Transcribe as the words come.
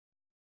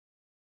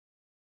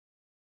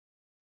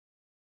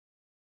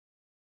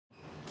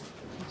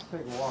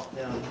take a walk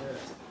down here.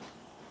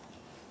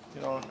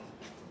 You know,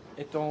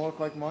 it don't look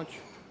like much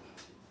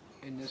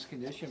in this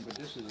condition, but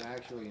this is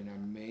actually an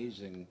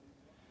amazing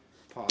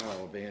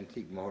pile of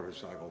antique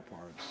motorcycle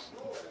parts.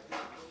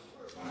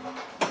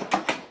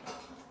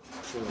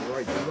 For the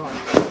right run,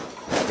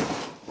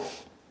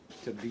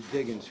 to be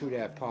digging through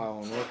that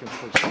pile and looking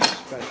for some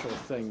special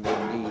thing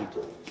they need.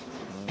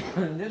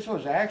 And this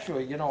was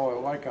actually, you know,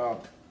 like a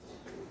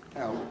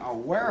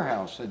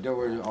warehouse. There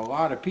were a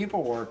lot of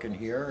people working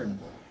here, and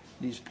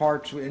these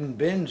parts in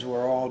bins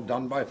were all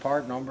done by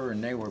part number,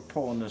 and they were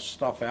pulling this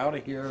stuff out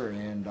of here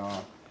and,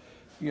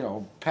 you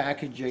know,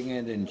 packaging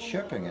it and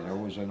shipping it. It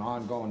was an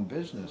ongoing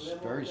business,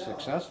 very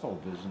successful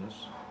business,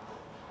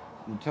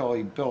 until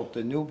he built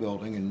the new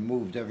building and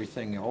moved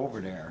everything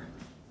over there.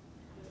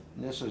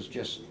 And this is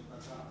just,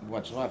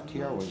 what's left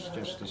here was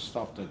just the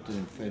stuff that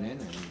didn't fit in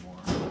anymore.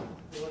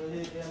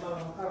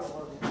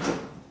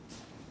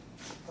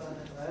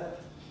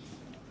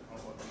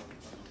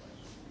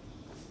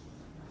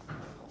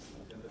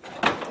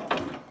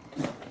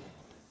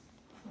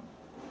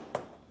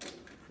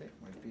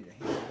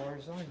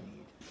 I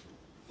need.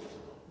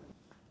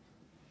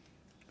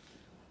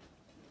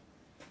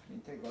 You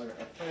take like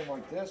a frame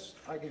like this,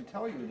 I can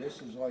tell you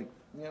this is like,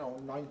 you know,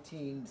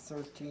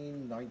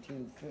 1913,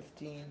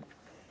 1915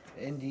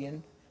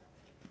 Indian.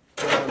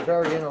 They were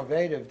very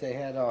innovative. They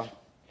had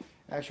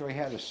actually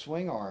had a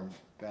swing arm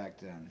back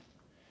then.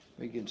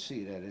 We can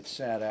see that it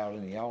sat out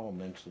in the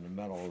elements and the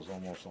metal is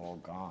almost all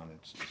gone.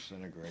 It's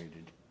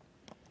disintegrated.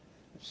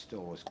 It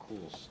still was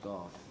cool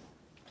stuff.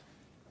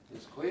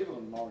 This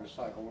Cleveland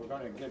motorcycle, we're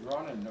going to get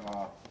running.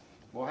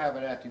 We'll have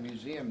it at the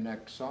museum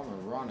next summer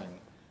running.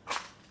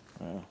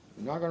 We're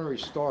not going to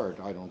restore it,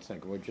 I don't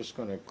think. We're just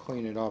going to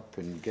clean it up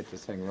and get the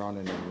thing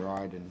running and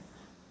riding.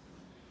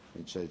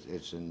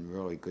 It's in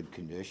really good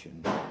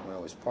condition. Well,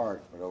 it was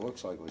parked, but it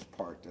looks like it was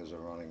parked as a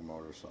running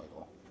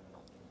motorcycle.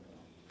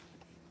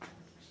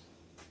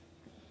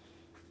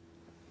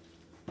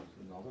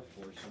 Another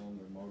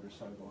four-cylinder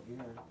motorcycle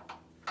here.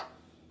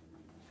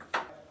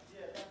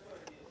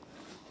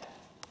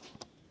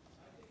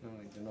 I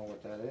don't even know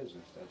what that is,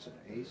 if that's an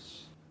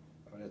Ace,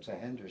 but it's a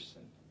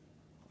Henderson.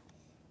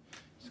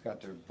 It's got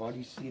their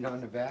buddy seat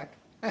on the back.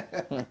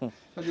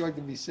 How'd you like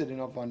to be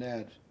sitting up on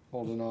that,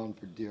 holding on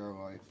for dear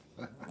life?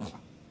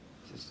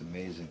 Just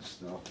amazing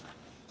stuff.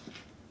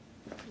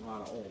 A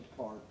lot of old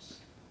parts.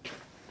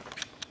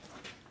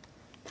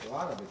 A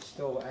lot of it's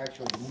still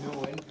actually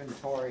new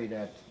inventory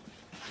that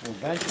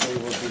eventually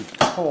will be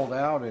pulled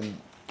out and,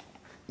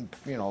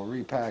 you know,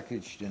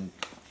 repackaged and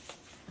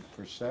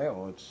for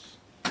sale. It's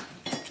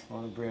a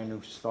lot of brand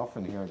new stuff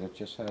in here that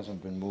just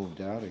hasn't been moved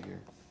out of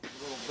here. A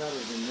little better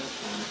than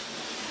this one.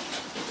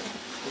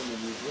 In the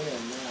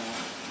museum now.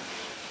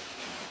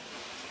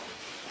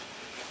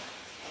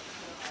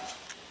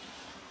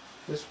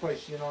 This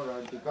place, you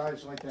know, the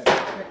guys like that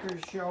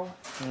Pickers show,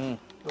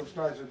 those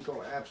guys would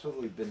go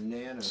absolutely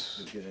bananas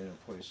to get in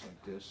a place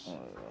like this.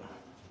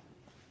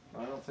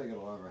 I don't think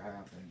it'll ever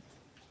happen.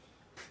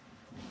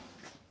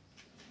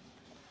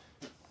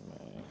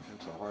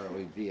 It's a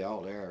Harley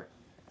VL there.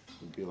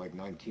 It would be like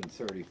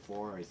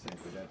 1934, I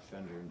think, with that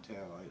fender and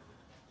taillight.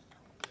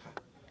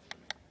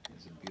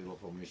 It's a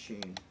beautiful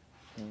machine.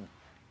 I'm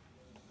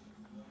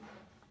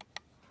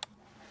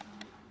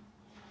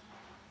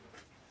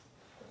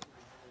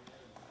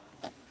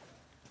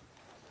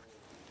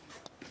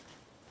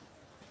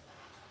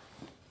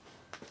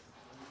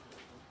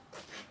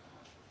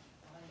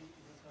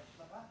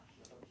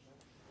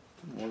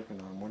working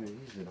on one of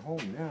these at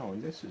home now,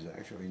 and this is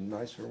actually a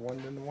nicer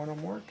one than the one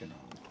I'm working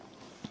on.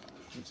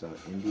 It's an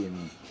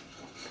Indian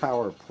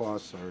Power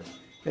Plus, or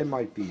it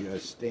might be a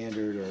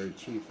Standard or a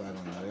Chief, I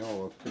don't know. They all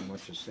look pretty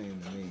much the same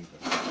to me.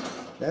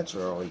 But that's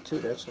early too.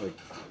 That's like,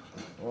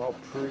 well,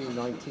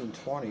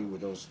 pre-1920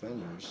 with those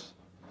fenders.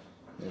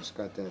 And it's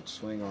got that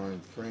swing arm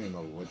frame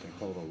of what they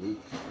call the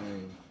loop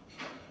frame.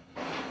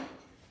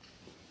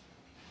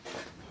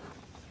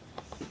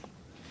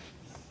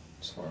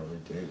 It's Harley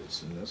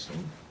Davidson, this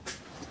one.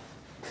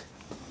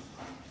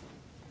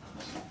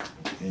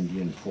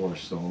 Indian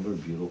four-cylinder,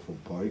 beautiful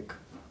bike.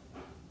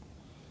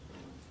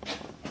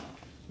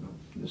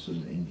 This is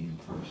an Indian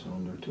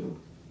four-cylinder too.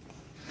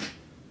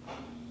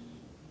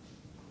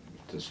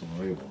 This one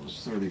label is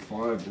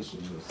 35, this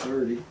is a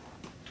 30.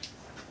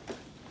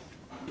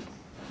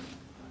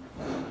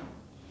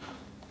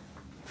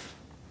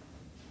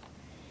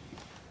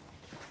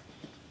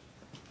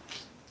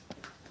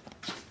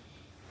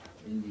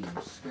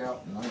 Indian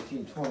Scout in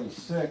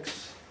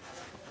 1926.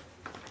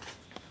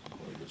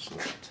 Boy, this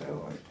little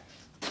taillight.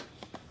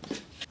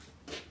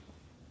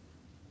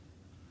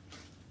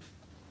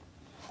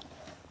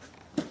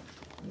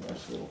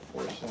 Nice little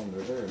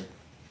four-cylinder there.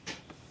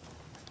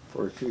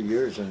 For a few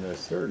years in the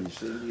 30s,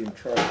 the Indian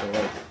tried to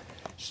like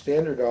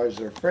standardize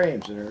their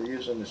frames, and they're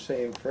using the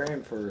same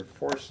frame for a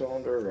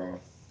four-cylinder,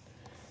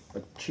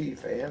 a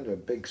Chief, and a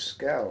big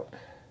Scout.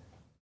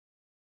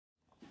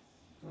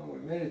 Well, we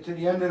made it to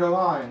the end of the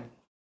line.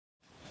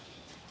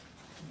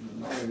 There's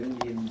another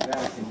Indian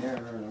back in there.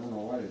 I don't know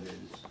what it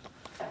is.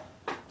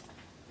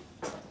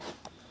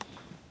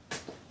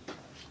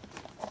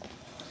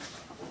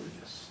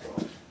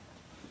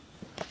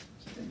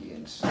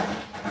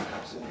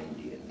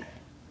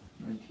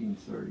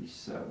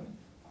 1937.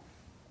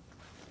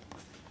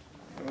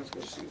 Let's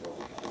go see what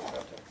we can do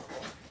about that.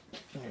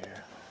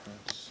 Yeah,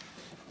 that's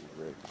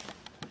rigged.